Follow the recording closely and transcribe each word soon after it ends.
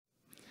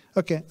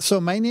Okay, so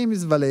my name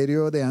is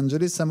Valerio De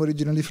Angelis. I'm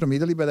originally from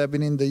Italy, but I've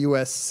been in the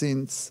US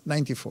since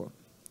 '94.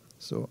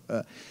 So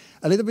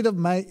a little bit of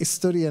my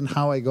history and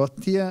how I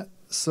got here.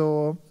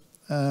 So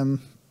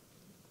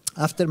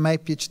after my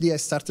PhD, I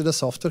started a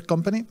software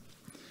company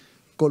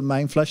called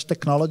Mindflash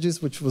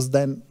Technologies, which was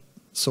then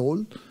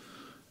sold.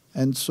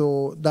 And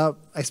so that,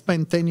 I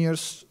spent 10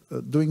 years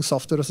doing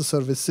software as a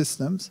service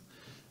systems.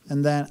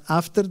 And then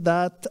after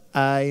that,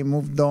 I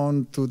moved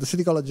on to the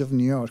City College of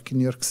New York, in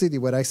New York City,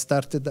 where I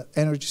started an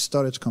energy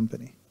storage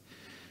company,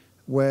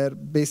 where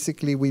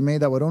basically we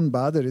made our own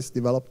batteries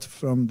developed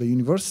from the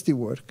university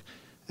work.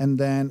 And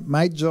then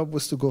my job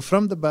was to go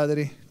from the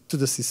battery to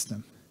the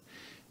system.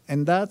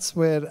 And that's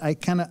where I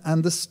kind of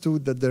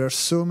understood that there are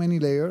so many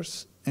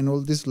layers, and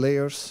all these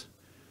layers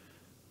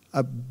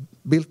are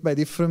built by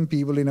different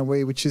people in a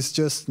way which is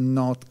just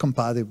not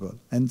compatible.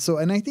 And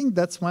I think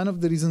that's one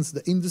of the reasons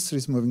the industry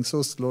is moving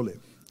so slowly,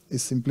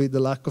 is simply the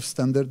lack of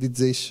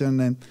standardization,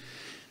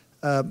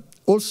 and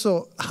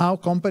also how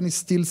companies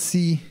still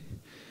see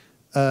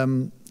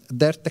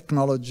their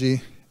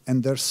technology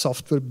and their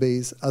software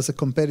base as a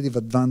competitive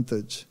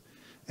advantage,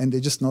 and they're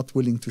just not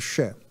willing to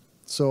share.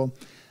 So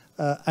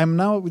I'm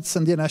now with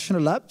Sandia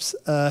National Labs.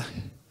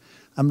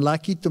 I'm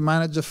lucky to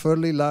manage a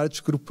fairly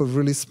large group of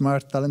really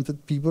smart,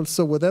 talented people.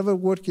 So whatever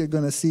work you're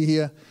going to see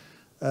here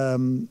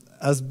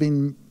has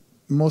been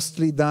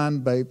mostly done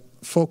by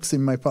folks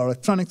in my power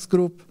electronics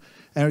group,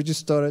 energy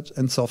storage,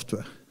 and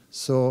software.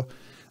 So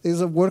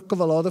it's a work of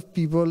a lot of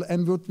people.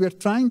 And what we're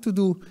trying to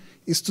do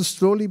is to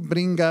slowly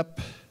bring up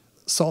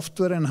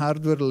software and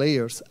hardware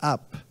layers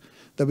up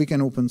that we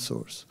can open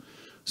source.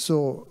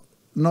 So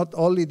not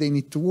only they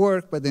need to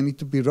work, but they need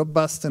to be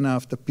robust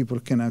enough that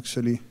people can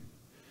actually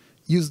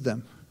use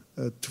them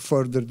to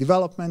further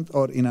development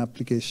or in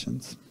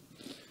applications.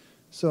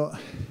 So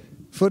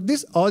for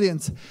this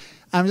audience,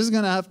 I'm just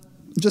going to have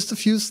just a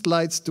few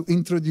slides to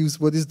introduce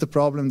what is the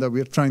problem that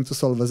we're trying to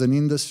solve as an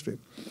industry.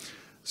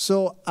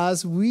 So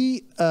as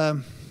we,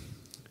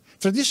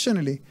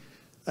 traditionally,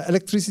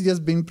 electricity has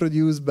been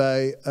produced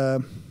by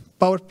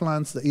power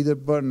plants that either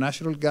burn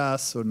natural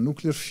gas or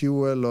nuclear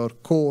fuel or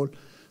coal,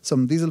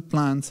 some diesel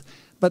plants.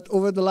 But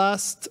over the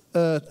last,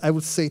 I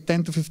would say,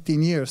 10 to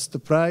 15 years, the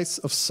price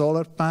of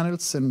solar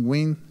panels and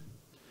wind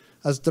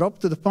has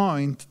dropped to the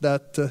point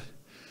that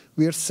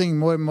we are seeing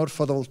more and more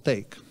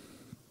photovoltaic.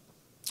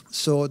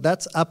 So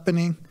that's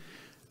happening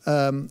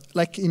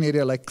like in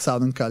areas like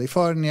Southern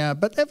California,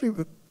 but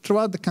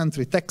throughout the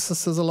country.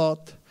 Texas has a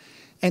lot.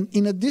 And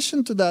in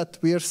addition to that,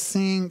 we are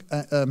seeing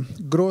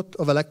growth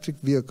of electric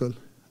vehicles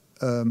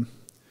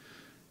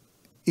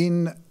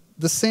in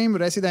the same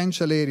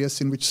residential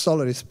areas in which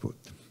solar is put.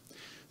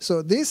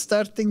 So this is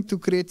starting to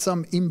create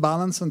some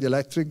imbalance on the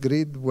electric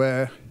grid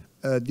where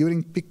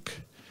during peak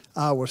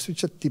hours,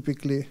 which are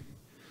typically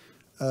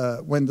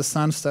when the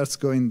sun starts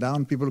going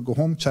down, people go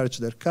home, charge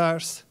their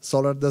cars,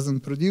 solar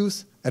doesn't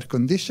produce, air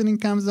conditioning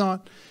comes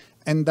on,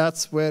 and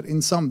that's where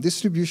in some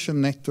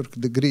distribution network,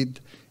 the grid,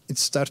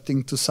 it's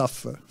starting to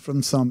suffer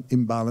from some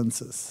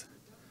imbalances.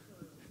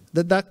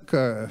 The duck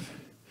curve,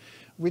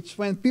 which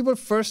when people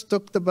first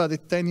talked about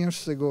it 10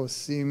 years ago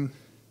seemed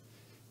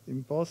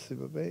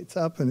impossible, but it's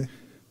happening.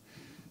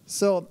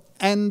 So,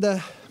 and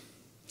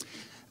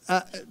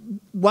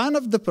one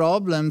of the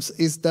problems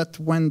is that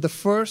when the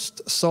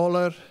first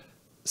solar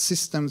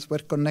systems were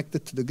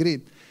connected to the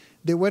grid,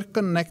 they were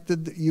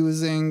connected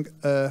using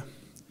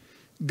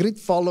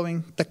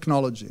grid-following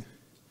technology.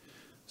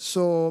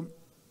 So,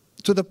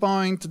 to the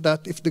point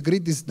that if the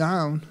grid is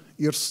down,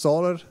 your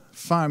solar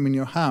farm in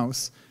your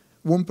house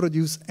won't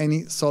produce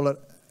any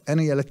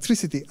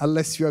electricity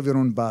unless you have your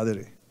own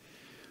battery,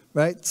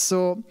 right?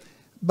 So.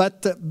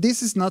 But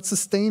this is not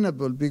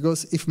sustainable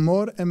because if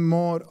more and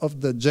more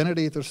of the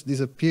generators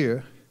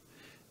disappear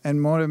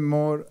and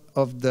more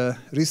of the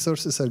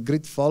resources are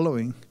grid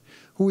following,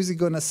 who is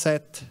going to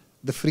set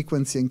the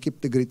frequency and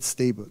keep the grid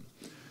stable?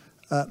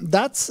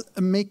 That's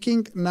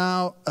making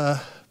now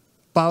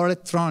power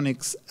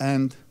electronics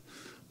and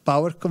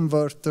power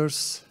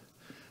converters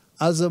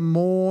as a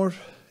more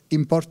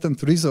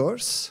important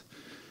resource.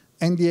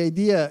 And the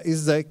idea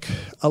is like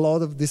a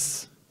lot of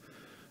this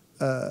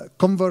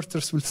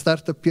converters will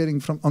start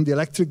appearing on the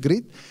electric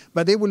grid,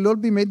 but they will all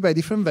be made by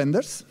different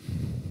vendors.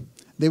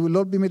 They will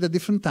all be made at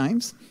different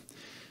times,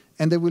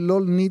 and they will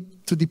all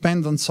need to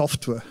depend on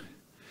software.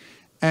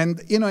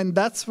 And and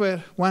that's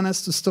where one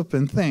has to stop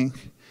and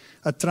think.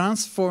 A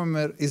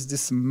transformer is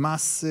this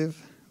massive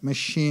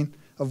machine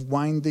of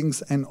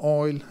windings and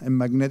oil and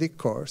magnetic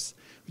cores,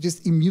 which is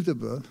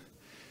immutable.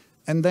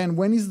 And then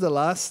when is the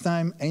last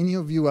time any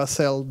of you has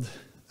held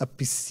a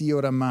PC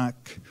or a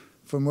Mac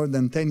for more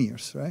than 10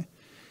 years, right?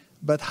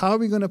 But how are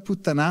we going to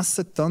put an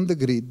asset on the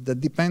grid that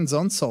depends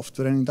on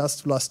software and it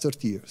has to last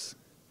 30 years?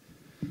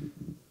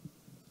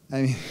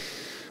 I mean,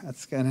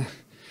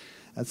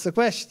 that's the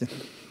question.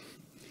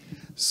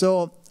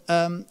 So,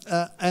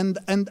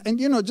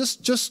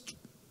 just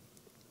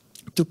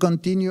to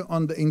continue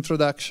on the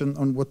introduction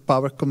on what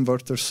power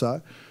converters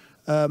are,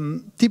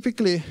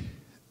 typically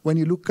when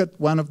you look at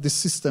one of these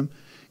systems,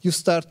 You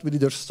start with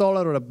either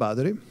solar or a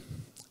battery.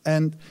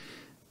 And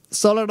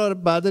solar or a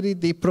battery,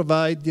 they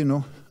provide,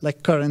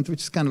 like current,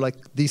 which is kind of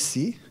like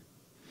DC.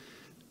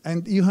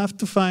 And you have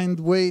to find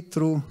way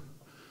through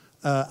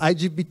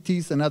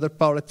IGBTs and other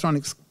power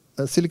electronics,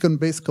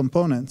 silicon-based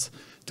components,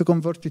 to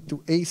convert it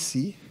to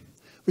AC,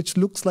 which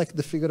looks like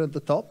the figure at the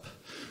top.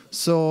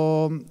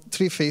 So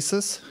 3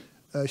 phases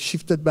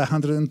shifted by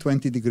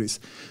 120 degrees.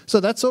 So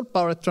that's all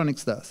power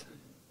electronics does.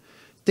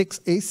 Takes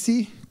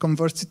AC,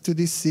 converts it to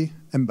DC,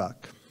 and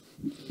back.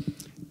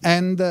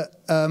 And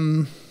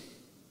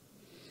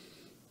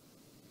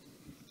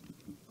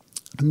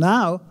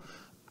now,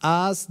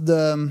 as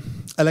the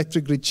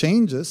electric grid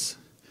changes,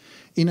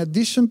 in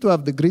addition to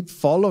have the grid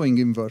following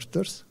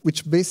inverters,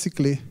 which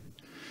basically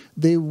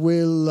they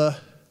will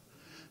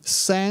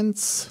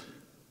sense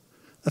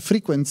a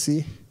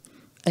frequency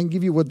and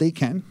give you what they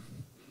can.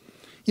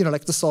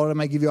 Like the solar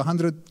might give you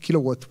 100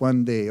 kilowatt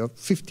one day or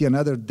 50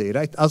 another day,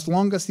 right? As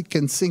long as it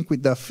can sync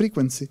with the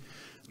frequency,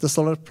 the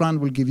solar plant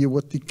will give you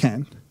what it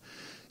can.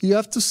 You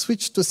have to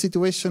switch to a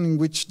situation in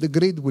which the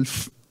grid will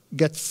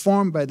get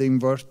formed by the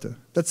inverter.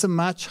 That's a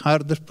much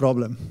harder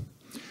problem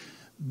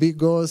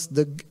because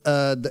the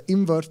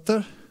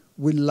inverter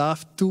will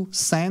have to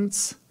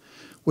sense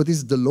what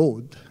is the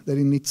load that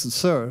it needs to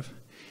serve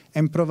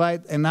and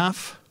provide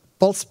enough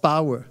pulse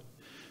power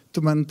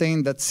to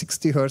maintain that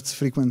 60 hertz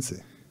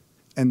frequency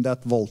and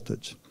that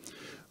voltage,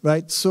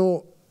 right?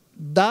 So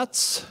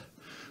that's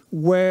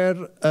where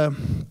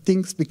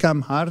things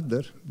become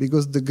harder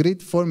because the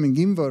grid-forming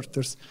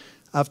inverters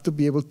have to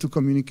be able to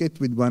communicate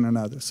with one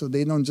another, so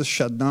they don't just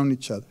shut down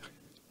each other.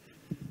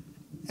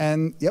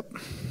 And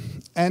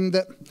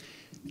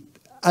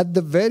at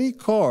the very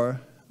core,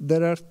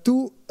 there are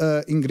 2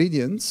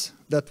 ingredients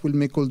that will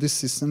make all these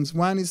systems.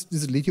 One is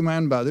these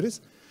lithium-ion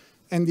batteries,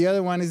 and the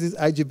other one is these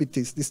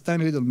IGBTs, these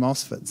tiny little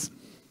MOSFETs.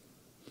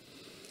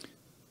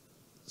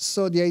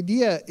 So the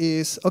idea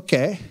is,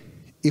 okay,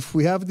 if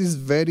we have these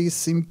very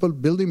simple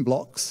building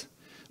blocks,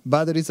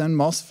 batteries and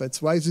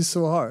MOSFETs, why is this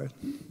so hard?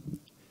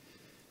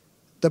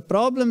 The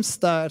problem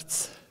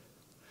starts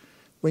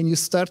when you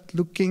start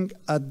looking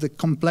at the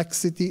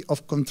complexity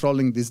of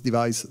controlling these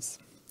devices.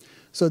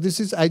 So this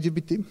is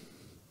IGBT.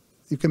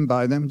 You can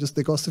buy them, just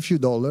they cost a few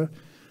dollars.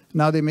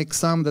 Now they make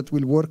some that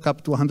will work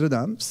up to 100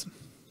 amps.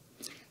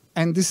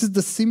 And this is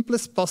the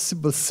simplest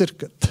possible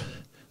circuit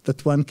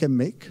that one can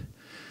make.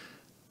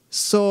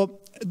 So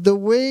the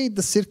way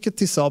the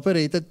circuit is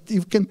operated,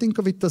 you can think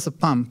of it as a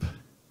pump.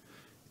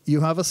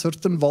 You have a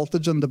certain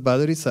voltage on the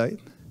battery side,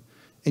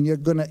 and you're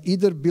going to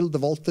either build the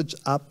voltage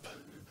up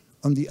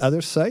on the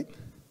other side,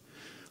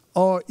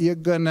 or you're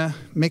going to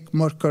make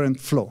more current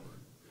flow,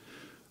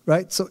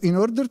 right? So in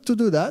order to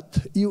do that,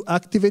 you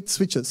activate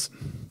switches.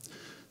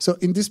 So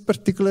in this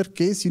particular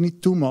case, you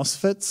need 2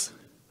 MOSFETs.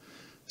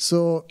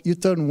 So you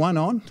turn one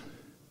on,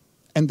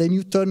 and then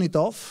you turn it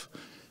off,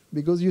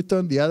 because you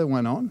turn the other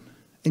one on,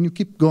 and you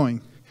keep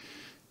going.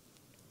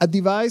 A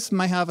device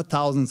might have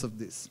thousands of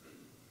these.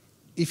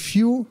 If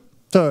you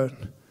turn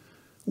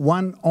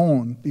one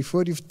on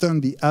before you've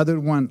turned the other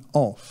one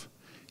off,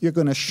 you're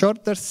going to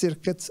short their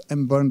circuits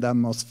and burn that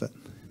MOSFET.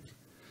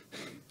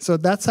 So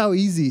that's how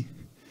easy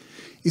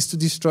it is to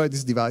destroy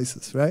these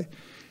devices, right?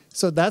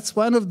 So that's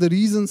one of the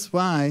reasons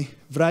why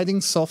writing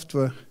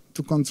software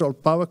to control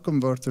power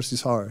converters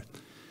is hard.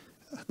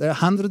 There are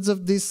hundreds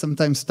of these,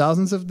 sometimes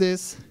thousands of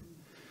these.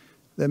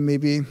 There may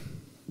be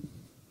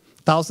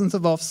thousands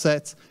of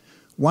offsets.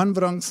 One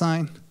wrong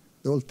sign,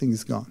 the whole thing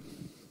is gone.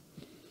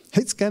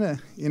 It's kind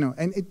of,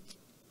 and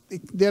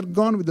they're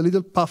gone with a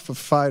little puff of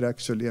fire,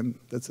 actually, and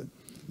that's it.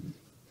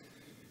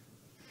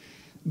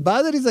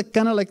 Batteries are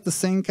kind of like the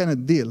same kind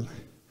of deal.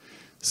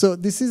 So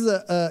this is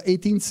a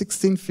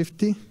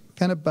 18-1650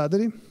 kind of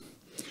battery.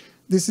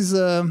 This is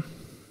the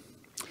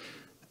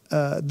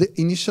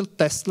initial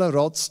Tesla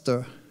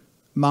Roadster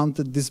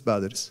mounted these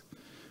batteries.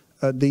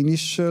 The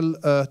initial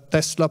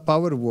Tesla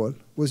Powerwall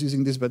was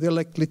using this battery. They're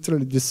like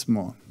literally this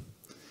small.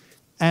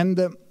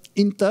 And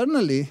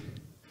internally,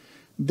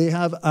 they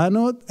have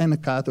anode and a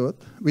cathode.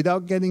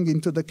 Without getting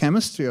into the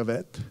chemistry of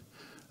it,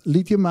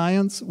 lithium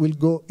ions will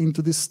go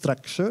into this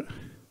structure,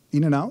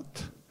 in and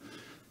out,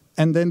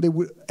 and then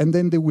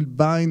they will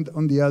bind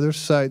on the other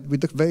side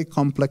with a very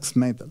complex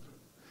metal.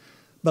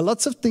 But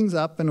lots of things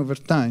happen over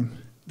time.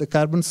 The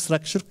carbon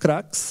structure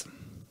cracks.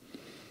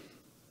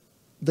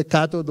 The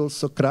cathode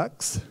also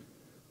cracks.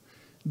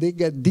 They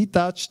get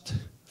detached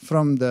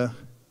from the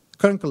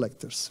current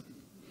collectors.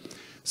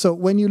 So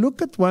when you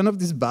look at one of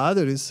these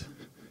batteries,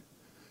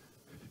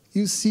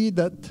 you see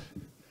that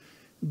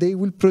they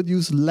will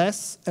produce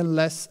less and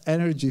less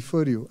energy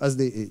for you as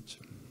they age.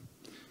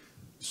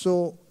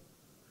 So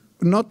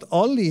not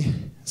only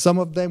some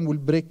of them will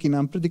break in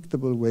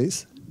unpredictable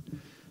ways,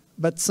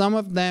 but some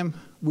of them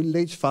will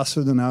age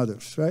faster than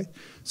others, right?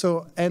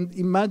 So, and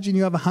imagine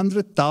you have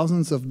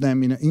 100,000 of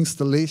them in an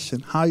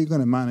installation. How are you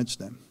going to manage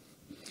them?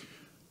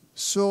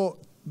 So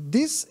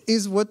this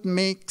is what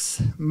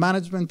makes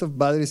management of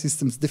battery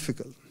systems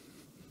difficult.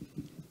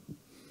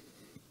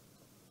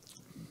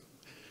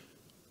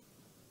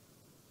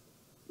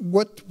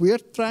 what we are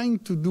trying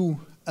to do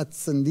at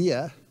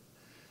Sandia,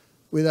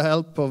 with the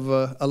help of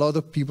a lot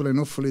of people and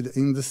hopefully the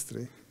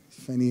industry,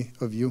 if any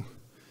of you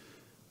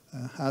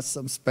has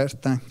some spare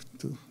time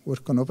to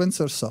work on open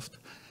source software,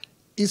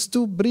 is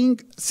to bring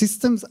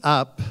systems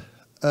up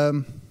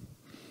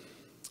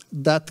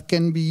that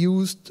can be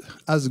used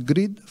as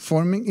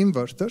grid-forming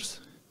inverters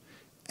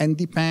and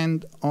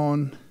depend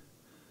on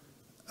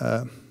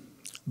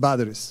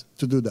batteries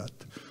to do that.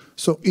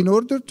 So in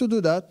order to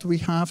do that, we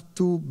have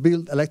to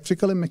build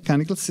electrical and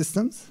mechanical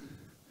systems.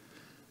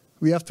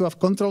 We have to have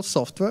control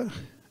software,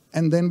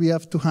 and then we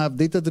have to have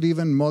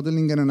data-driven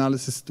modeling and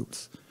analysis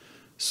tools.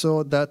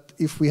 So that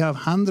if we have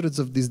hundreds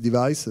of these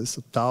devices,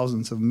 or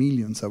thousands of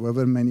millions,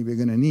 however many we're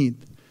going to need,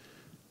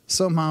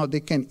 somehow they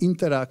can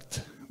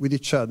interact with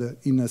each other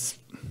in a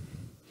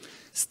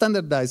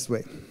standardized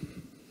way.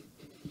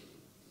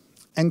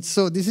 And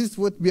so this is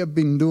what we have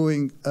been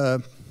doing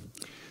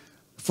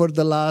for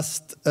the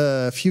last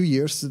few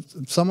years.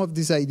 Some of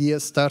these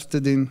ideas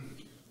started in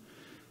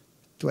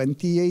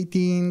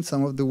 2018,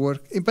 some of the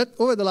work, but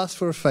over the last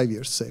 4 or 5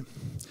 years, say.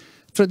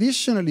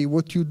 Traditionally,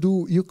 what you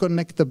do, you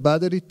connect the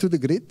battery to the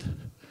grid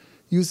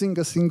using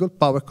a single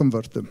power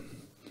converter.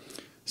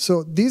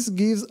 So this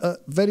gives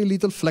very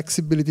little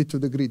flexibility to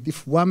the grid.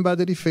 If one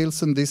battery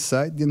fails on this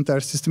side, the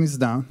entire system is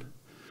down.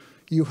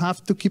 You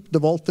have to keep the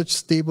voltage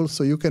stable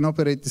so you can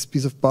operate this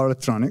piece of power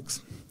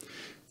electronics.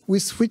 We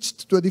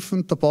switched to a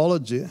different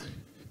topology,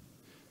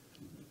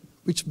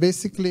 which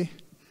basically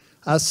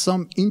has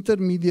some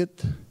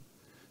intermediate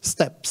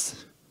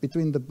steps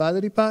between the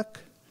battery pack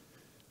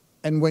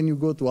and when you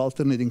go to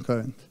alternating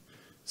current.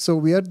 So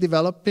we are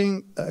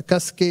developing a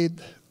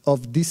cascade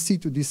of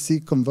DC to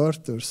DC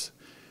converters,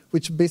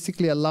 which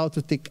basically allow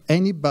to take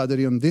any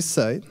battery on this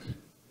side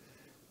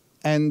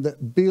and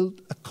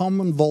build a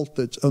common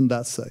voltage on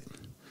that side.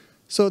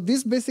 So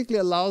this basically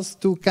allows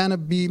to kind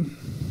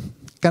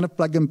of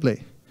plug and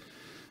play.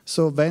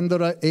 So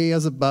vendor A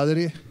has a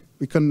battery,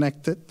 we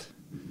connect it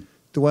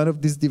to one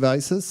of these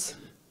devices.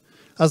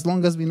 As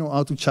long as we know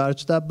how to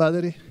charge that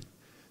battery,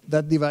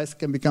 that device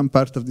can become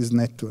part of this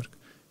network.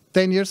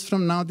 10 years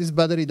from now, this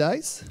battery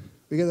dies,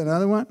 we get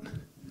another one,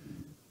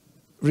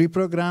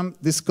 reprogram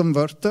this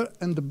converter,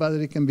 and the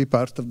battery can be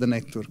part of the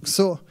network.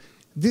 So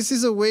this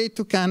is a way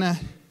to kind of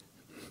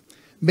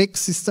make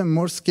system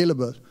more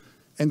scalable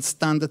and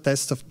stand the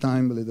test of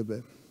time a little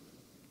bit.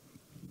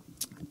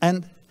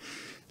 And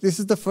this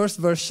is the first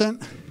version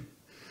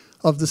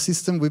of the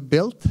system we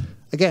built.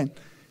 Again,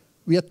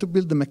 we had to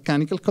build the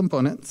mechanical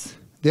components.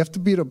 They have to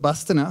be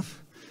robust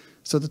enough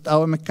so that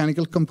our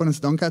mechanical components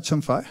don't catch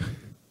on fire.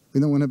 We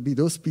don't want to be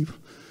those people.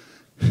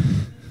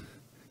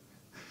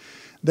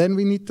 Then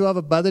we need to have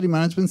a battery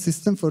management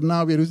system. For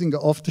now, we're using an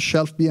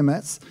off-the-shelf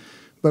BMS,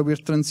 but we're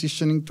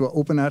transitioning to an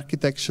open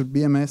architecture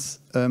BMS,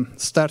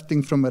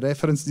 starting from a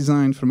reference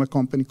design from a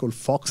company called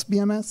Fox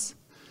BMS.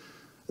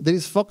 There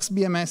is Fox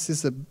BMS,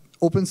 is an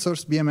open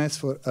source BMS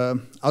for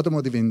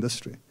automotive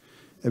industry,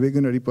 and we're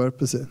going to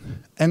repurpose it.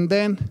 And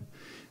then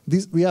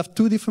we have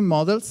 2 different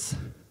models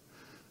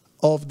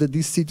of the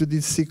DC to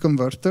DC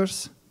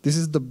converters. This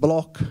is the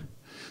block.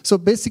 So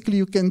basically,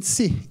 you can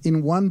see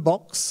in one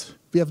box,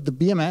 we have the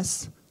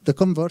BMS, the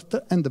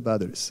converter, and the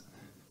batteries.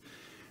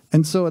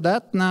 And so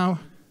that now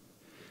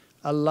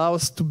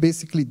allows to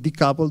basically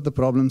decouple the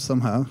problem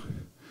somehow.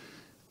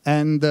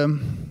 And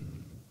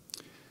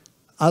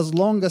as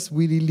long as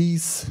we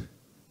release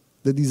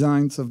the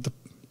designs of the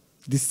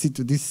DC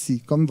to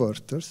DC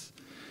converters,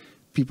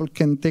 people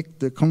can take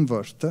the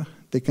converter,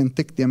 they can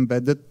take the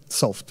embedded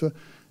software,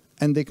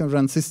 and they can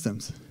run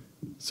systems.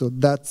 So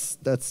that's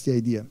the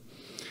idea.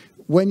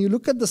 When you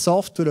look at the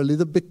software a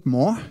little bit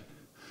more,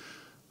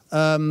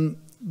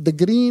 the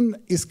green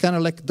is kind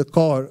of like the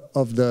core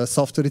of the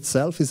software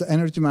itself. It's an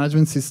energy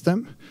management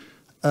system.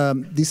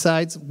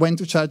 Decides when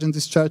to charge and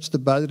discharge the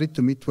battery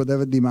to meet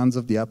whatever demands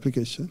of the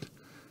application.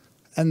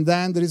 And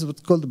then there is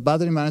what's called the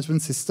battery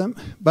management system.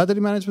 Battery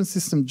management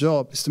system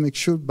job is to make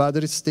sure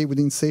batteries stay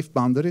within safe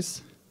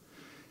boundaries.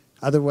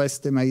 Otherwise,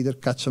 they may either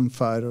catch on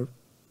fire or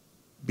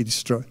be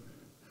destroyed.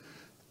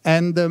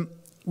 And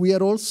we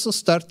are also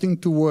starting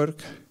to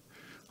work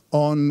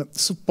on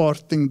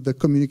supporting the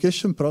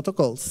communication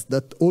protocols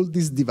that all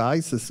these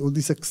devices, all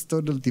these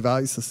external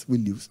devices will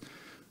use.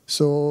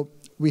 So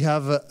we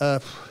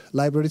have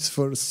libraries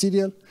for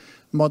serial,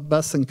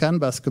 Modbus, and CAN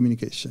bus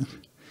communication.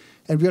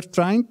 And we are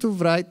trying to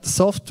write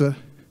software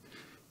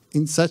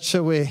in such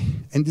a way,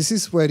 and this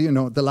is where, you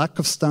know, the lack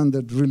of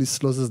standard really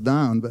slows us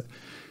down, but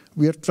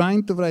we are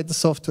trying to write the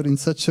software in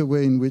such a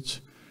way in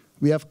which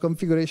we have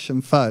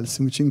configuration files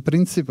in which, in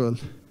principle,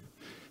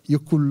 you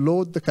could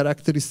load the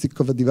characteristic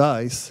of a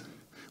device,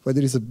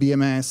 whether it's a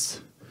BMS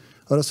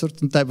or a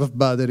certain type of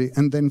battery,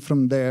 and then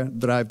from there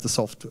drive the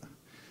software.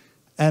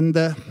 And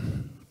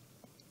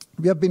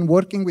we have been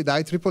working with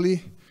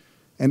IEEE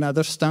and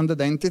other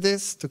standard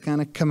entities to kind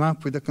of come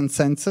up with a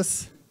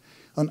consensus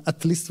on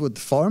at least what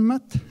the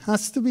format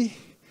has to be.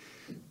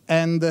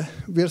 And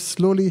we are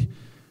slowly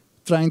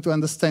trying to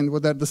understand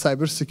what are the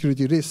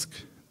cybersecurity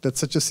risks that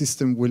such a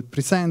system will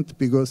present,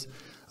 because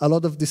a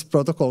lot of these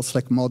protocols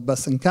like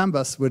Modbus and CAN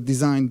bus were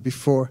designed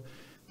before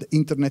the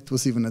internet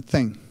was even a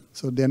thing.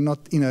 So they're not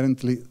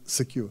inherently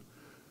secure.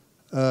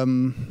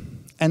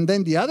 And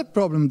then the other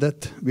problem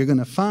that we're going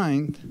to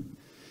find,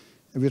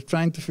 and we're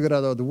trying to figure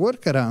out how to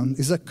work around,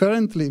 is that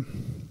currently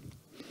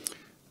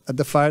at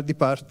the fire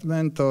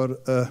department or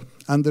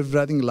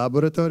underwriting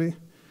laboratory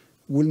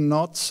will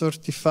not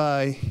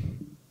certify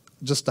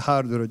just the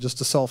hardware or just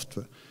the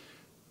software.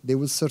 They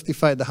will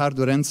certify the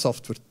hardware and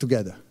software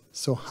together.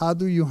 So how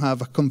do you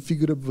have a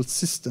configurable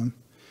system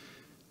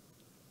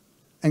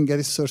and get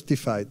it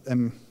certified?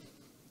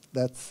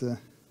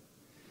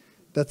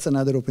 That's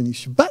another open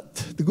issue. But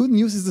the good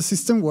news is the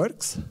system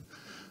works.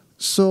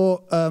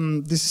 So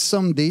this is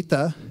some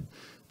data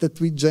that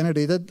we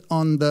generated.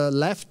 On the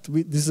left,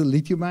 this is a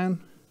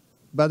lithium-ion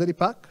battery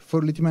pack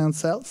for lithium-ion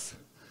cells.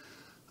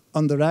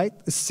 On the right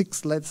is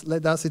 6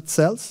 lead-acid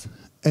cells.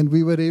 And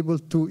we were able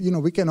to,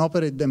 we can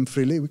operate them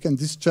freely. We can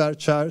discharge,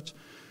 charge.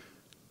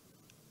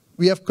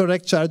 We have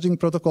correct charging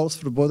protocols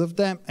for both of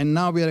them. And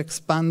now we are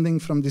expanding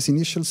from this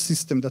initial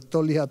system that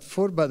only had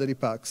 4 battery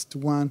packs to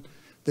one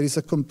that is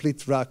a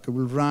complete rack. It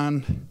will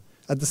run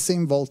at the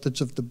same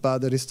voltage of the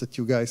batteries that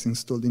you guys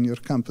installed in your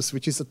campus,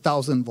 which is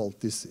 1,000 volt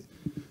DC.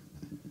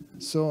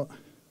 So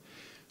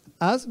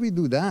as we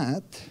do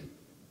that,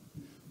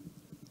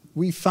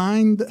 we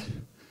find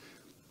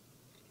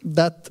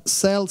that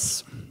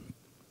cells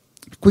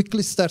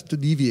quickly start to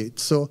deviate.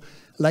 So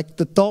like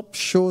the top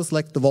shows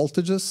like the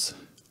voltages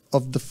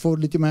of the 4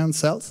 lithium-ion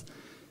cells,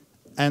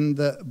 and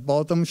the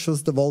bottom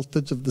shows the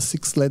voltage of the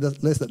 6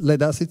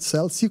 lead-acid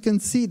cells. You can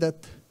see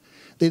that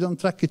they don't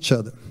track each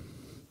other.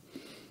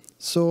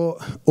 So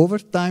over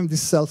time,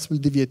 these cells will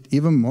deviate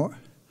even more,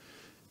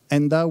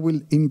 and that will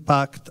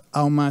impact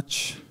how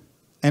much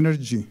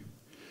energy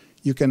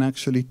you can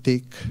actually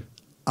take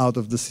out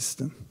of the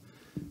system.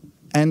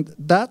 And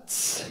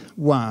that's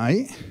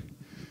why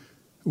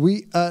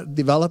we are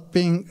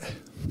developing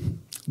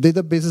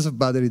databases of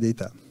battery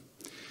data.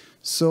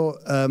 So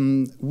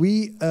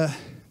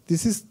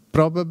this is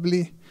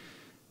probably,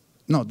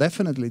 no,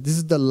 definitely, this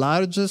is the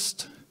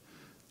largest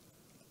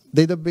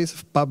database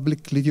of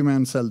public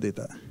lithium-ion cell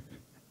data.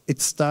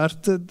 It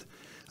started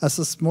as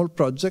a small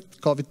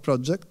project, COVID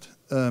project,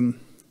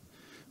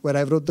 where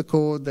I wrote the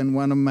code and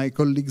one of my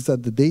colleagues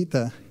had the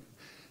data.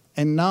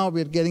 And now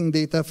we're getting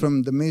data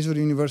from the major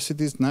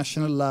universities,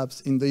 national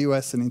labs in the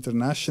US and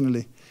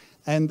internationally.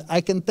 And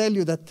I can tell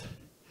you that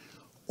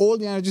all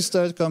the energy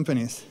storage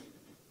companies,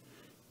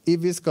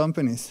 EVs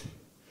companies,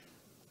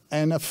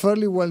 and a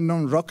fairly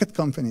well-known rocket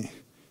company,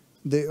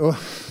 they all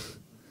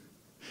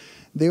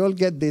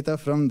get data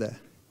from there,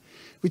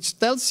 which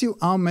tells you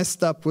how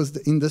messed up was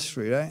the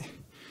industry, right?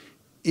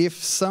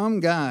 If some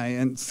guy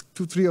and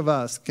 2-3 of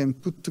us can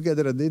put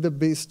together a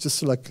database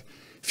just like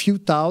a few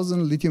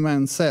thousand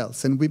lithium-ion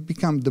cells, and we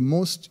become the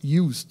most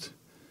used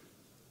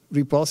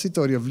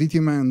repository of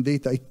lithium-ion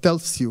data, it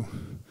tells you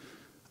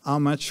how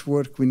much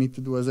work we need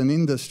to do as an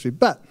industry.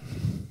 But,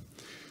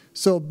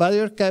 so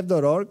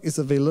batteryarchive.org is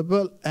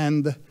available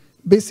and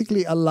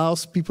basically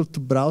allows people to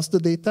browse the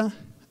data,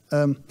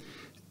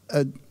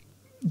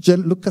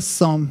 look at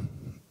some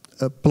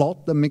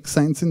plot that makes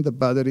sense in the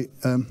battery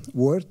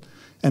world,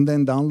 and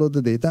then download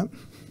the data.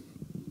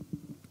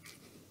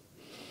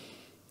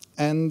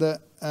 And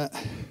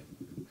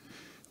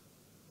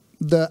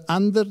the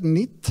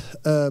underneath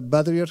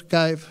Battery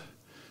Archive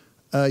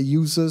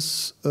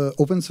uses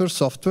open source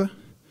software.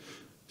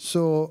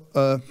 So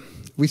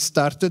we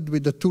started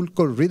with a tool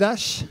called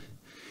Redash,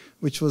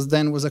 which was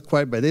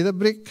acquired by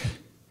Databricks.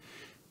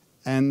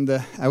 And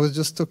I was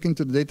just talking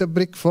to the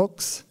Databricks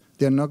folks.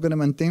 They're not going to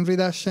maintain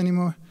Redash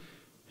anymore,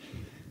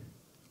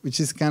 which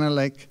is kind of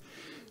like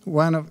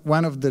one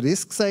of the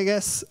risks, I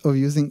guess, of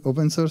using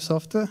open source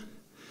software,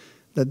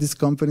 that these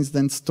companies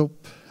then stop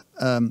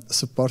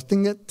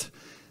supporting it.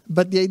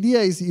 But the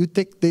idea is you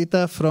take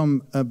data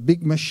from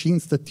big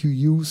machines that you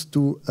use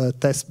to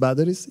test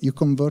batteries, you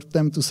convert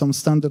them to some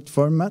standard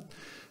format,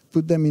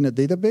 put them in a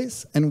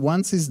database, and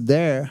once it's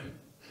there,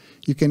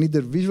 you can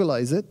either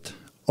visualize it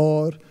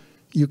or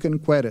you can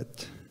query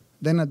it.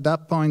 Then at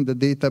that point, the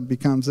data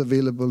becomes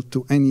available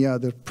to any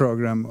other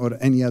program or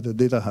any other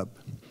data hub.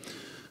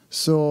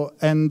 So,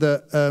 and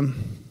the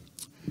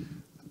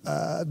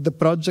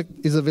project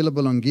is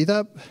available on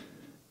GitHub.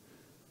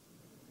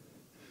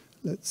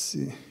 Let's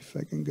see if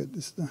I can get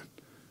this done.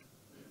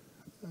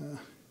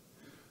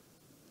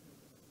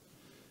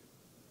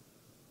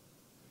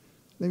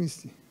 Let me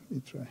see. Let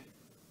me try.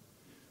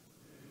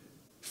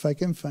 If I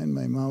can find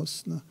my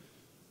mouse now.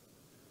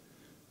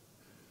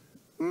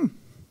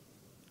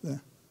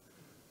 There.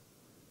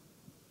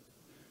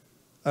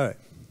 All right.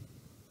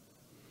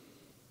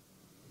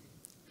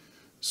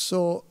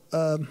 So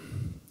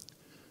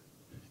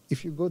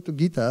if you go to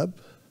GitHub,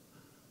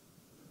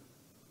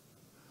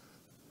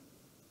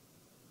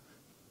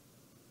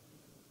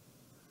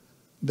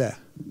 there,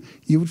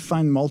 you will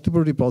find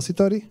multiple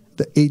repositories.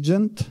 The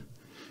agent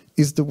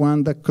is the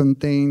one that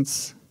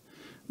contains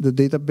the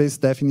database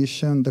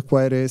definition, the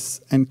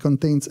queries, and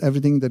contains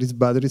everything that is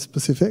battery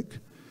specific.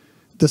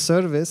 The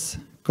service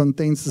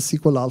contains the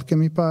SQL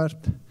alchemy part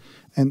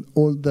and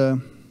all the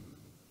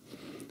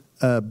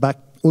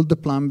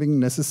plumbing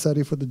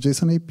necessary for the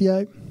JSON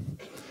API.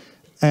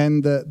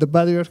 And the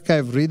body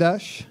archive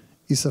Redash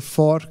is a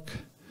fork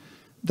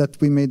that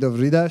we made of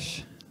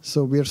Redash.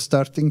 So we are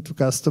starting to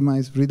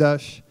customize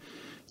Redash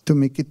to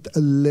make it a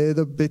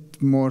little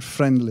bit more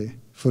friendly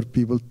for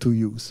people to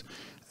use.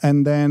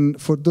 And then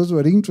for those who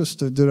are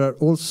interested, there are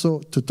also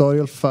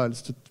tutorial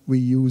files that we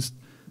used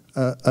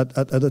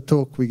at a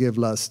talk we gave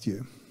last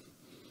year.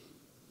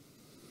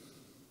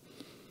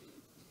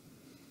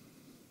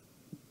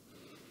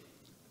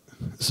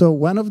 So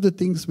one of the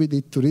things we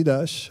did to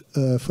Redash,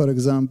 for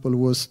example,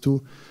 was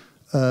to,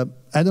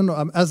 I don't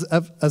know,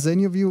 has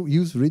any of you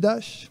used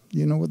Redash?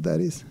 You know what that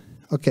is?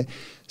 Okay,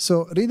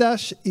 so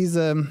Redash is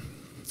a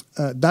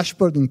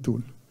dashboarding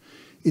tool.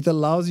 It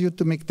allows you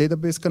to make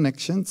database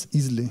connections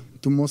easily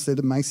to most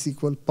data,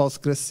 MySQL,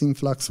 Postgres,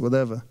 Synflux,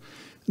 whatever.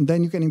 And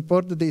then you can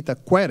import the data,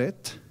 query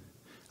it,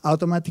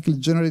 automatically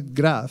generate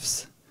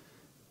graphs,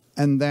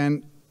 and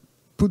then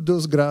put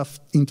those graphs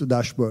into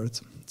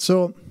dashboards.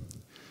 So,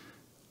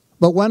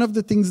 but one of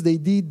the things they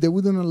did, they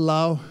wouldn't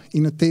allow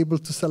in a table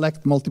to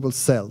select multiple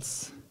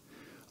cells,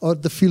 or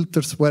the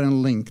filters weren't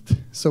linked.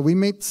 So we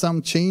made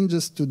some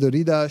changes to the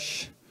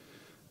Redash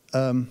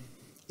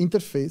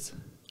interface.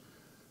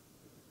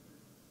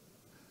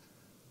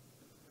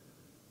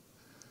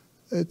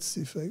 Let's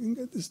see if I can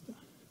get this done.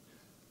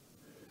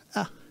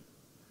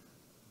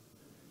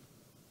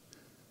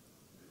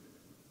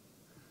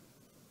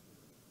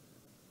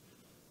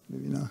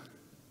 Maybe not.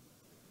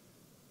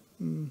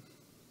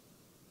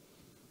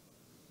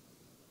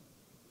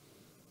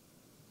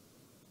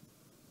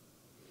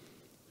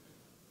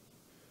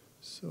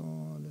 So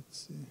let's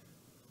see.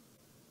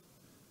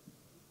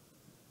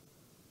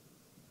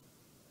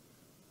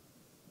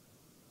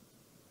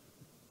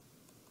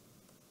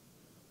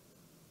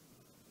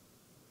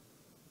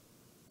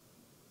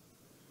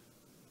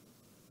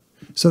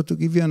 So to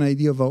give you an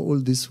idea of how all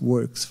this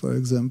works, for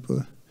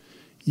example,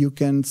 you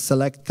can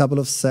select a couple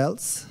of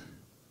cells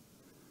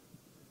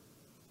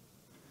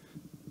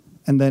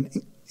and then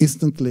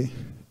instantly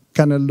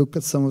kind of look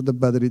at some of the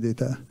battery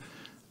data.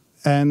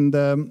 And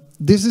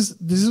this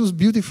was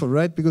beautiful,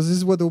 right? Because this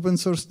is what open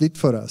source did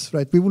for us,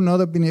 right? We would not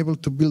have been able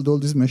to build all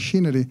this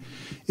machinery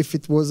if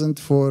it wasn't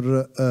for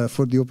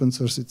the open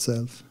source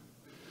itself.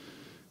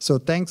 So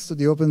thanks to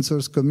the open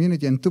source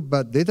community, and too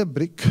bad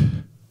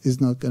Databricks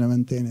is not going to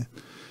maintain it.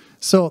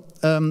 So,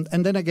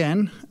 and then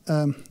again,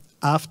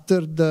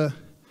 after the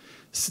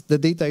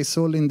data is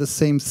all in the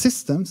same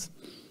systems,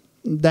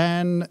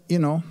 then, you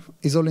know,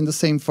 it's all in the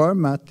same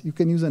format. You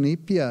can use an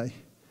API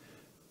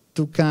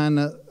to kind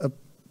of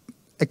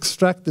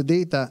extract the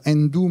data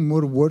and do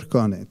more work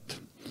on it,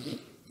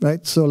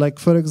 right? So like,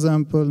 for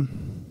example,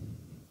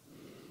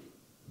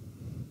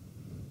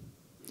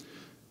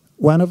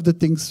 one of the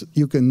things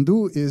you can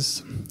do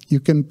is you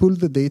can pull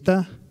the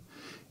data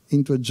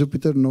into a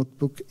Jupyter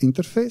Notebook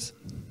interface.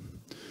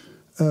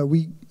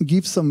 We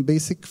give some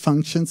basic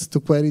functions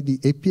to query the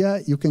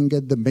API. You can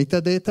get the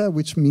metadata,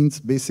 which means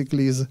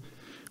basically is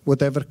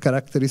whatever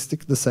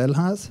characteristic the cell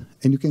has,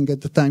 and you can get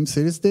the time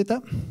series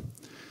data.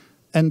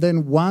 And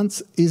then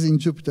once it's in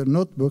Jupyter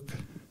Notebook,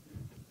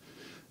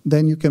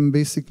 then you can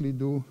basically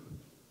do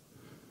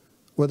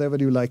whatever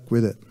you like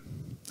with it.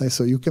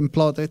 So you can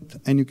plot it,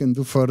 and you can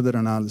do further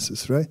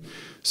analysis, right?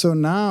 So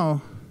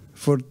now,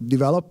 for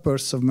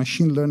developers of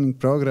machine learning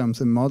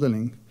programs and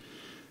modeling,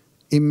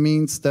 it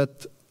means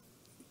that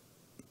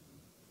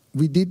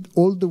we did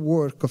all the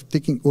work of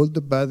taking all the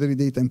battery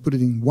data and put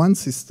it in one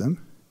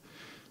system.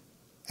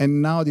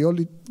 And now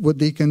what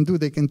they can do,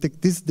 they can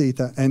take this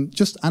data and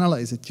just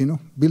analyze it, you know,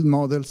 build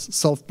models,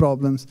 solve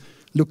problems,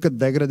 look at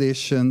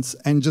degradations,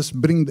 and just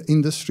bring the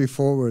industry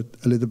forward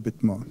a little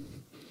bit more.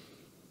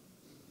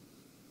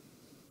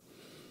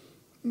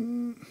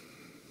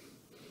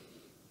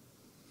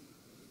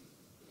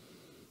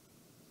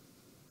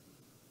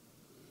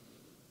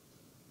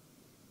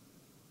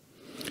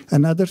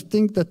 Another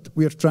thing that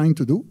we are trying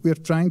to do, we are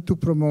trying to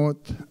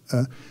promote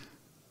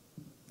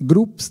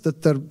groups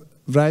that are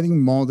writing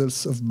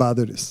models of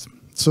batteries.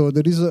 So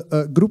there is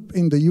a group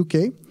in the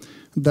UK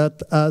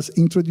that has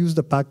introduced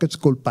a package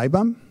called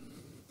PyBAM.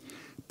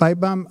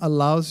 PyBAM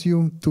allows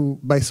you to,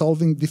 by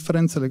solving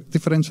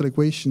differential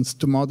equations,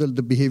 to model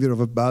the behavior of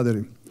a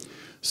battery.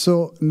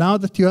 So now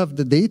that you have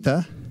the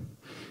data,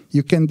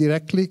 you can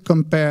directly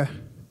compare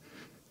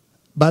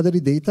battery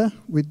data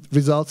with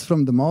results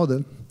from the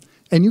model.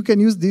 And you can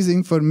use this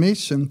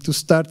information to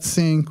start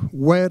seeing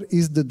where are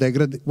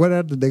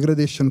the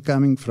degradation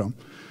coming from.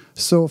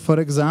 So for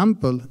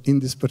example,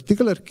 in this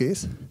particular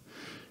case,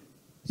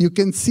 you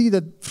can see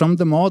that from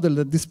the model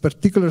that this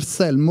particular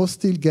cell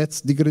mostly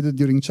gets degraded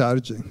during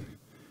charging,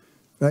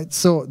 right?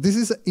 So this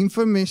is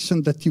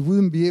information that you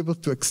wouldn't be able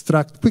to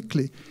extract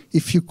quickly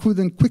if you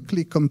couldn't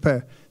quickly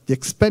compare the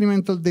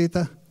experimental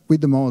data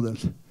with the model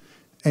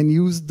and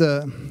use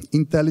the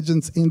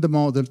intelligence in the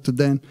model to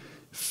then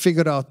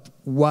figure out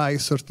why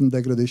certain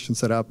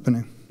degradations are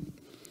happening.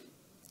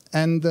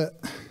 And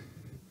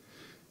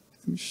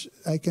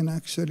I can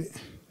actually,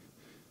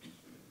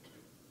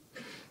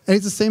 and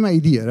it's the same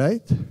idea,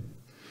 right?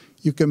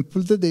 You can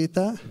pull the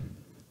data.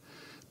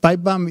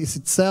 PyBAM is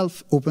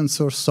itself open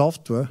source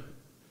software.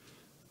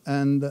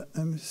 And let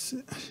me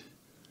see.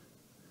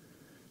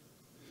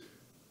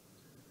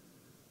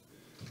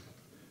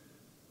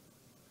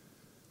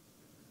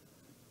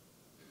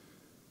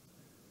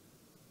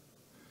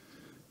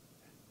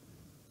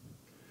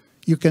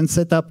 You can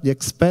set up the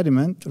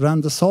experiment,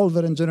 run the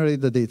solver, and generate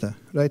the data,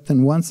 right?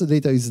 And once the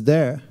data is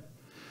there,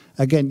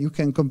 again, you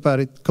can compare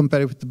it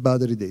with the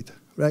battery data,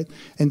 right?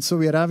 And so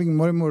we are having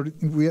more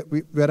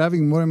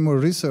and more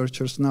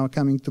researchers now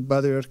coming to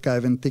Battery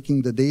Archive and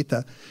taking the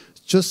data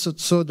just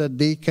so that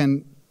they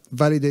can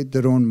validate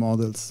their own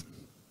models.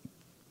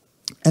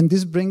 And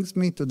this brings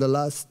me to the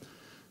last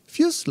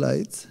few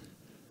slides.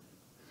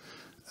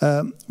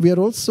 We are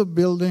also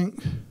building,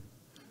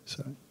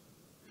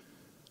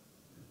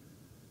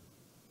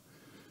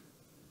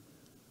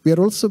 we are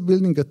also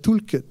building a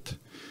toolkit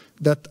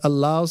that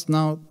allows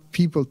now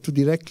people to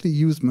directly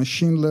use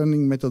machine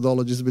learning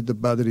methodologies with the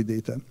battery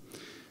data.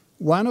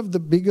 One of the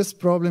biggest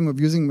problems of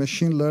using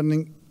machine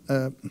learning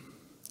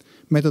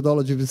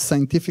methodology with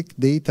scientific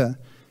data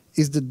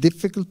is the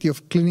difficulty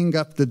of cleaning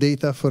up the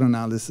data for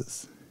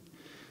analysis.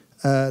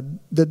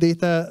 The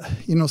data,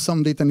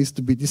 some data needs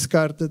to be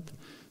discarded,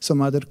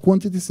 some other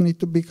quantities need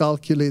to be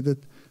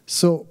calculated.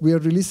 So we are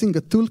releasing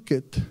a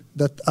toolkit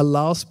that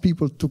allows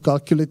people to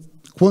calculate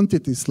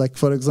quantities, like,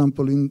 for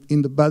example,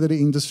 in the battery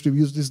industry, we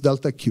use this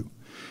delta Q.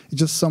 It's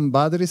just some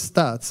battery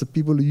stats that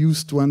people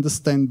use to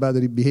understand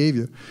battery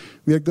behavior.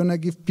 We are going to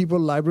give people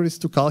libraries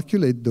to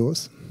calculate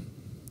those.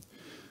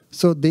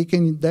 So they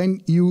can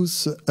then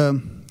use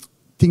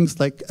things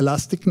like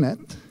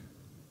ElasticNet,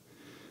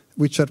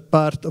 which are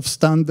part of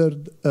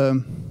standard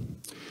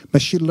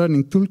machine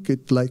learning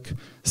toolkit like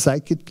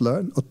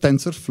scikit-learn or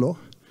TensorFlow.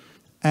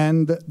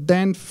 And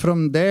then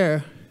from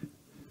there,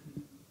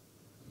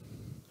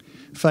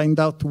 find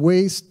out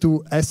ways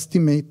to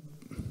estimate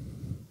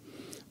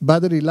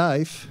battery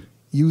life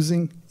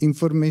using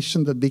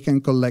information that they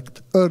can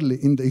collect early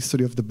in the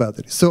history of the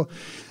battery. So,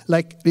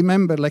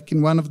 remember,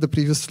 in one of the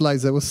previous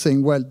slides, I was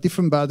saying, well,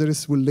 different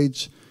batteries will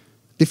age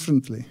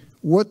differently.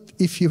 What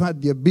if you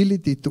had the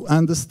ability to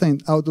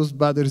understand how those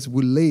batteries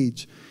will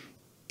age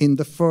in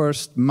the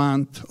first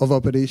month of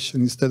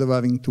operation instead of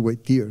having to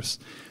wait years?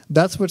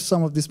 That's where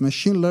some of these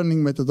machine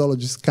learning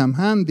methodologies come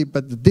handy,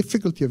 but the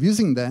difficulty of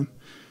using them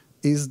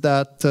is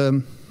that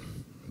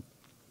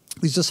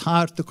it's just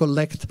hard to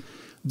collect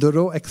the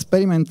raw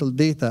experimental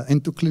data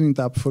and to clean it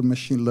up for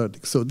machine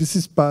learning. So this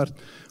is part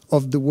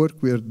of the work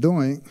we are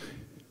doing.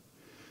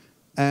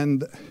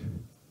 And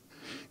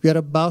we are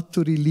about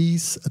to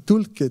release a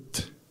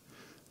toolkit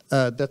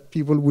that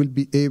people will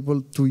be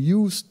able to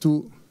use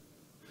to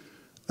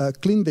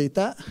clean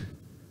data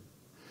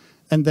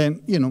and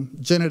then,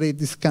 generate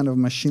this kind of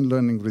machine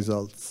learning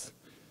results.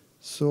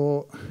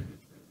 So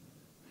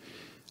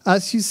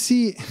as you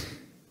see,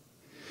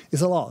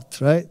 it's a lot,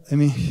 right? I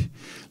mean,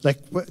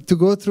 to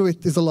go through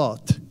it is a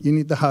lot. You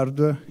need the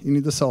hardware, you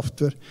need the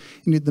software,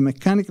 you need the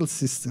mechanical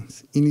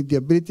systems, you need the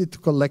ability to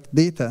collect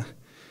data,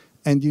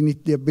 and you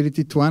need the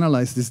ability to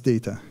analyze this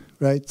data,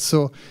 right?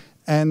 So,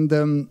 and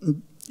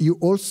you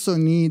also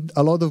need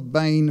a lot of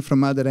buy-in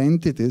from other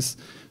entities.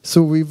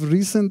 So we've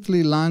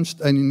recently launched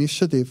an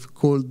initiative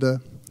called the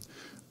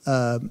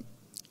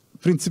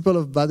Principle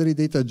of Battery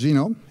Data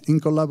Genome in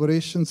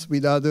collaborations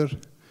with other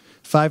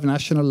 5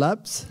 national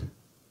labs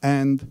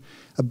and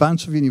a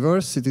bunch of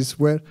universities,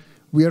 where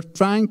we are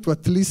trying to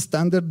at least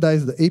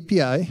standardize the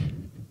API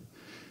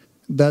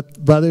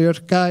that Battery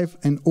Archive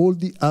and all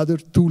the other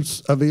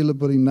tools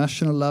available in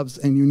national labs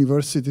and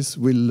universities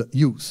will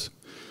use.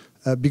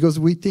 Because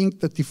we think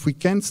that if we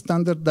can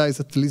standardize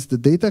at least the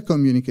data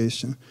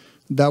communication,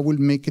 that will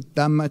make it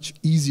that much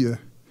easier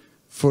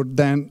for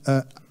then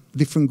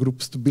different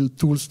groups to build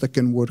tools that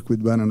can work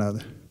with one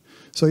another.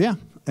 So yeah,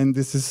 and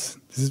this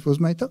was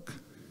my talk.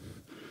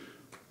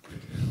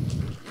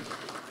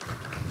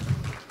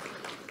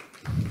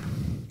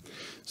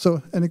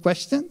 So, any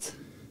questions?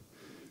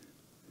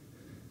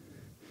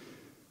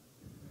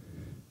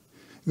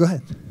 Go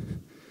ahead.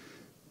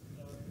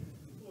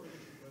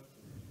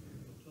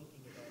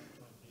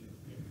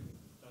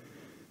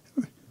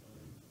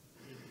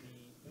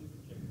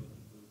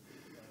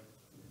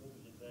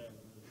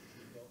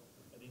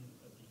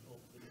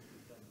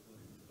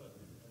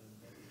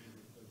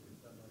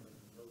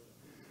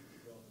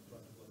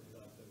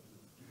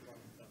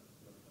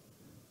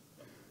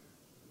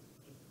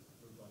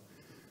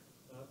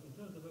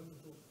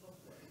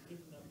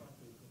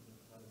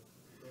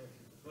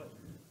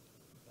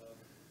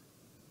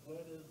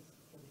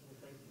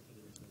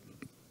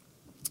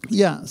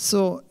 Yeah,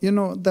 so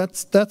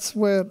that's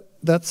where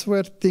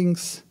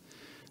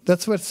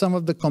some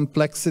of the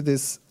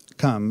complexities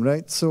come,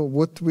 right? So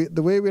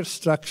the way we're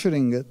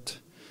structuring it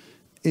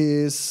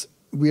is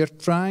we are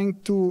trying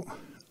to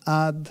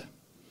add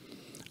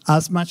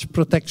as much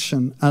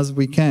protection as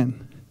we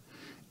can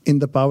in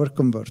the power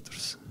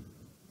converters,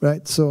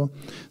 right? So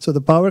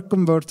the power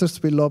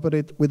converters will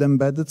operate with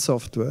embedded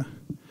software,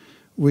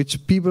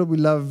 which people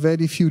will have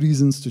very few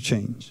reasons to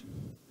change.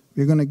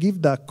 We're going to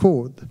give that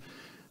code,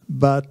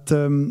 but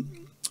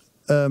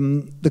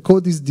the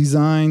code is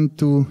designed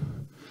to,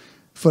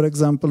 for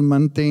example,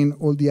 maintain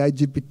all the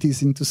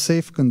IGBTs into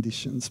safe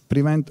conditions,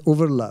 prevent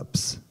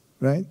overlaps,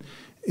 right?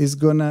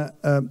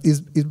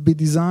 It'll be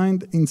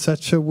designed in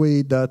such a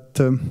way that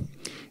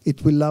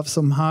it will have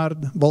some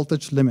hard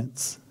voltage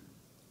limits,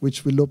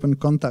 which will open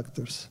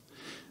contactors.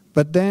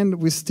 But then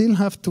we still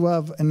have to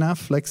have enough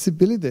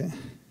flexibility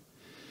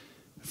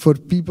for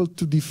people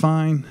to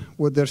define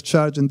what their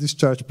charge and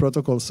discharge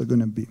protocols are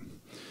going to be,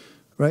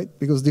 right?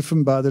 Because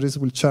different batteries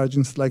will charge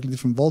in slightly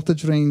different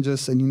voltage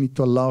ranges, and you need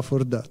to allow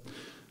for that.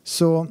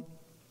 So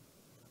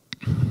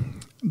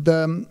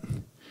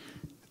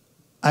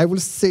I will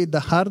say the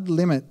hard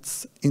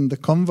limits in the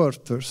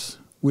converters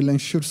will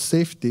ensure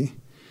safety,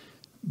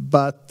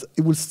 but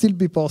it will still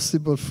be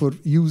possible for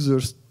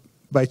users,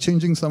 by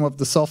changing some of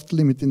the soft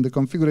limit in the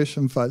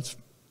configuration files,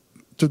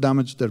 to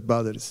damage their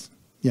batteries.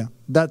 Yeah,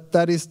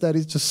 that is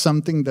just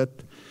something that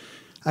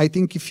I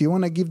think if you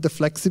want to give the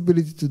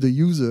flexibility to the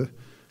user,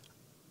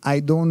 I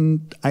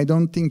don't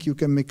think you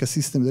can make a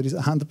system that is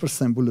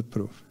 100%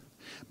 bulletproof.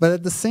 But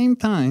at the same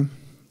time,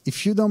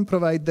 if you don't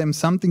provide them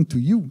something to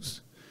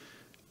use,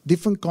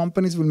 different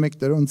companies will make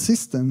their own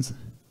systems,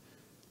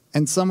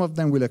 and some of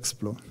them will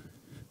explode,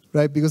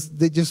 right? Because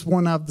they just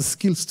won't have the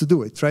skills to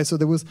do it, right? So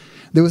there was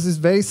this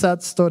very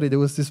sad story. There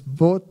was this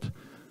boat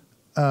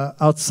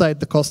outside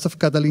the coast of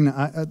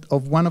Catalina,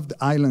 of one of the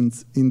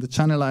islands in the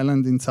Channel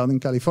Island in Southern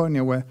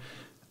California, where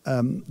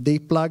they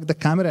plugged the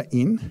camera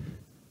in,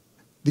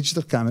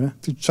 digital camera,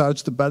 to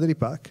charge the battery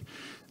pack.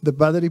 The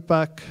battery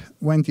pack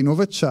went in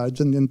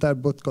overcharge, and the entire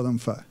boat caught on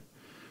fire.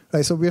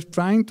 Right? So we're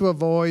trying to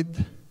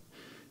avoid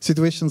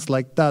situations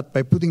like that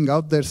by putting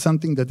out there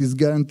something that is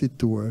guaranteed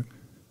to work.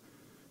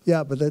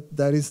 Yeah, but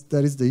that is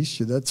the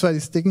issue. That's why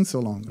it's taking so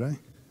long, right?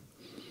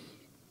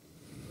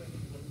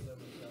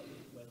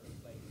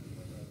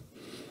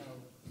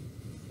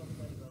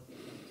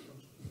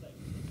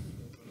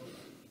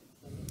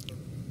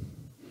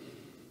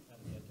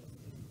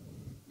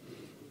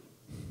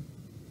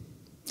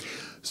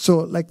 So,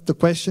 like, the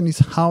question is,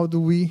 how do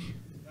we?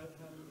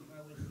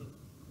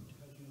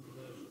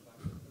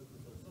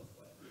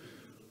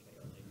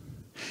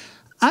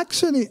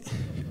 Actually,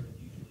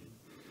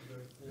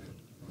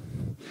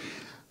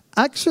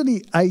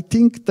 I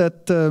think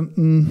that,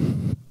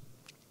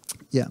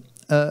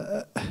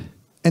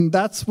 and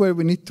that's where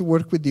we need to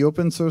work with the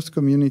open source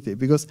community,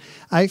 because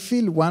I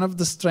feel one of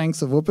the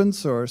strengths of open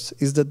source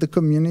is that the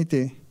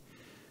community,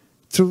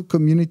 through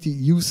community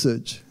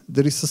usage,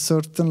 there is a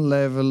certain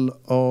level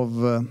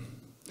of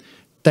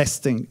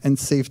testing and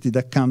safety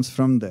that comes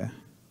from there,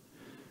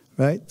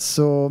 right?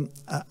 So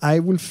I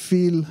will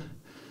feel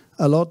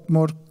a lot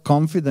more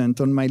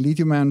confident on my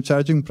lithium-ion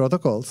charging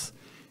protocols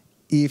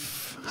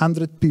if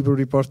 100 people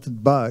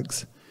reported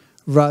bugs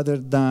rather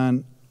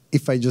than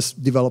if I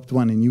just developed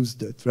one and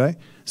used it, right?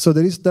 So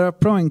there are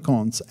pros and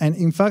cons. And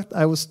in fact,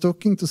 I was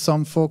talking to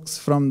some folks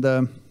from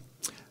the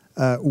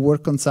who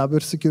work on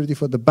cybersecurity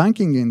for the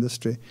banking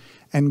industry,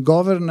 and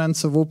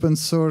governance of open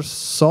source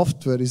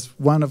software is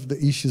one of the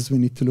issues we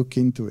need to look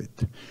into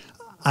it.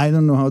 I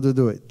don't know how to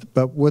do it,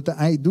 but what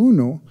I do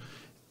know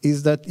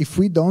is that if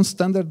we don't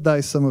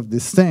standardize some of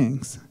these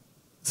things,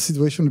 the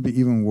situation will be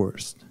even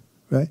worse,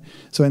 right?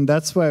 So, and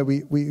that's why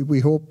we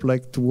hope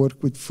like to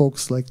work with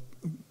folks like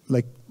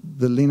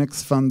the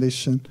Linux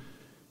Foundation,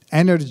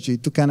 Energy,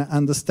 to kind of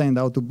understand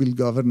how to build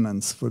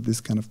governance for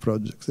this kind of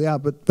projects. Yeah,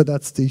 but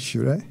that's the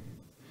issue, right?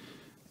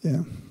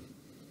 Yeah.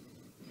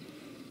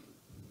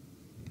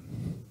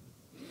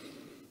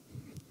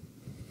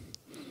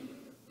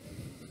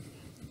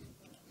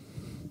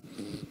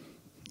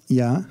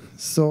 Yeah,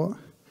 so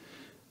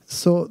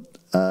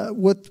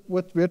what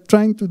we're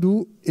trying to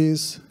do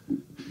is,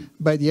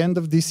 by the end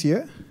of this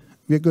year,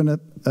 we're going to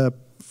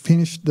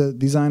finish the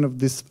design of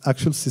this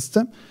actual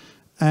system,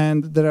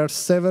 and there are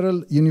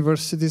several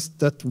universities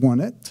that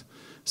want it.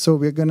 So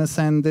we're going to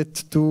send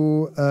it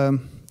to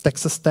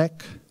Texas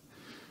Tech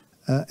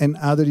and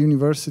other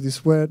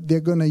universities where they're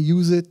going to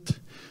use it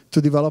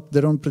to develop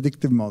their own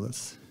predictive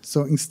models.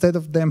 So instead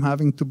of them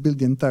having to build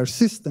the entire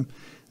system,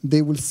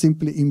 they will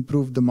simply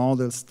improve the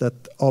models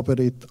that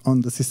operate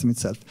on the system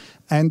itself.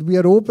 And we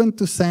are open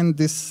to send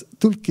this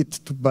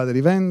toolkit to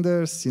battery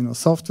vendors,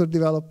 software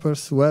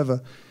developers,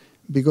 whoever,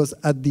 because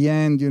at the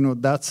end,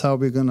 that's how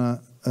we're going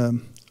to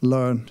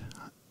learn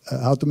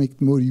how to make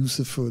it more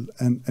useful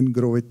and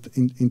grow it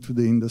into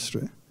the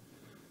industry.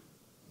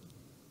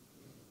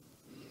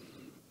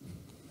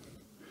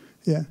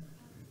 Yeah.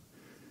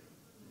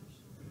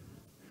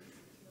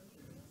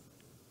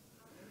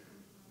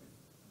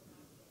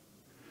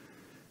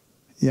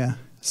 Yeah,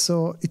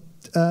 so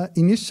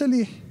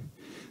initially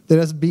there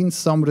has been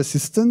some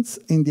resistance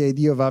in the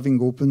idea of having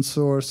open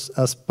source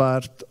as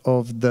part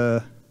of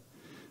the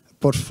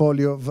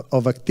portfolio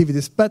of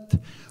activities, but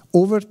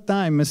over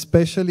time,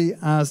 especially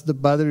as the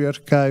battery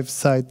archive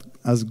site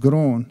has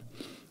grown,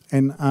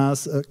 And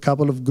as a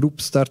couple of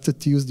groups started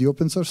to use the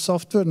open source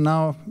software,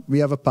 now we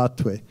have a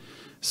pathway.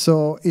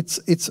 So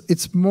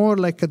it's more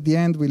like at the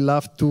end we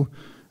love to,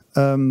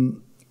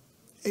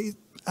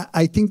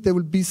 I think there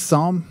will be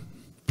some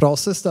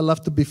process that will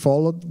have to be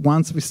followed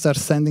once we start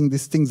sending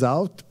these things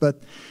out.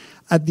 But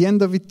at the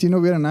end of it,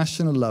 we're a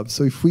national lab.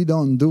 So if we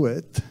don't do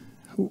it,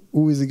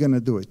 who is going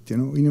to do it?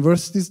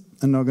 Universities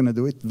are not going to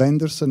do it.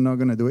 Vendors are not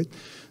going to do it.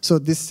 So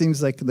this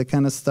seems like the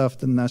kind of stuff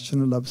that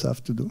national labs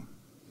have to do.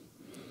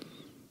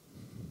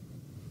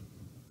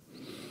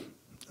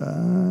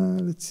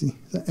 Let's see.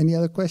 Any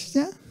other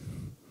question?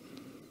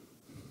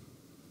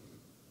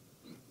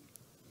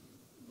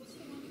 What's the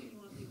one thing you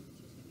want people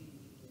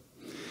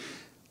to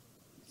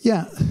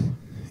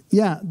do?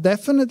 Yeah,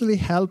 definitely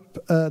help.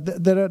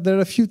 There are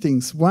a few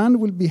things. One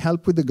will be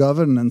help with the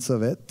governance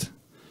of it.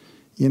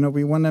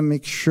 We want to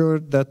make sure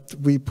that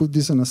we put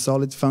this on a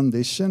solid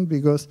foundation,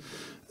 because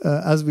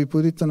as we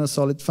put it on a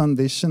solid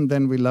foundation,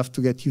 then we'll have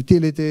to get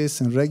utilities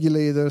and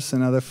regulators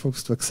and other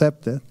folks to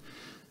accept it.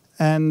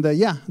 And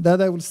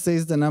that I would say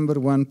is the number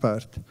one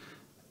part.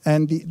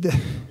 And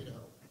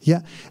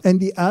and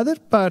the other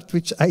part,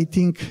 which I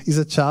think is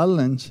a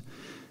challenge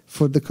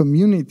for the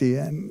community,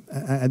 and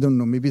I don't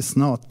know, maybe it's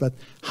not, but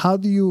how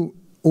do you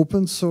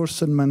open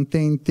source and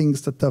maintain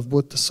things that have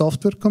both a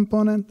software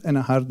component and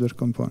a hardware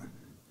component?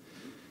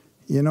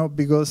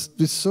 Because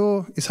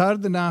it's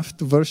hard enough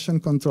to version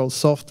control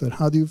software.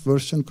 How do you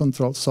version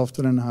control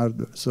software and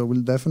hardware? So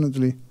we'll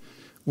definitely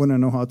want to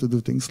know how to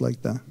do things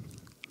like that.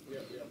 We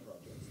have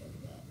projects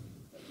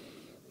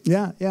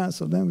like that. Yeah.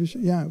 So then we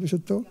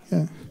should talk.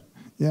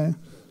 Yeah.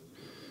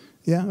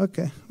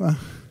 Okay. Well,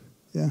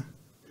 yeah.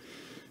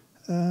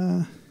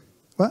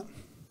 Well,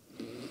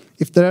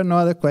 if there are no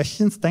other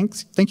questions,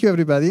 thank you,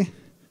 everybody.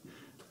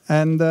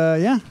 And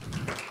yeah.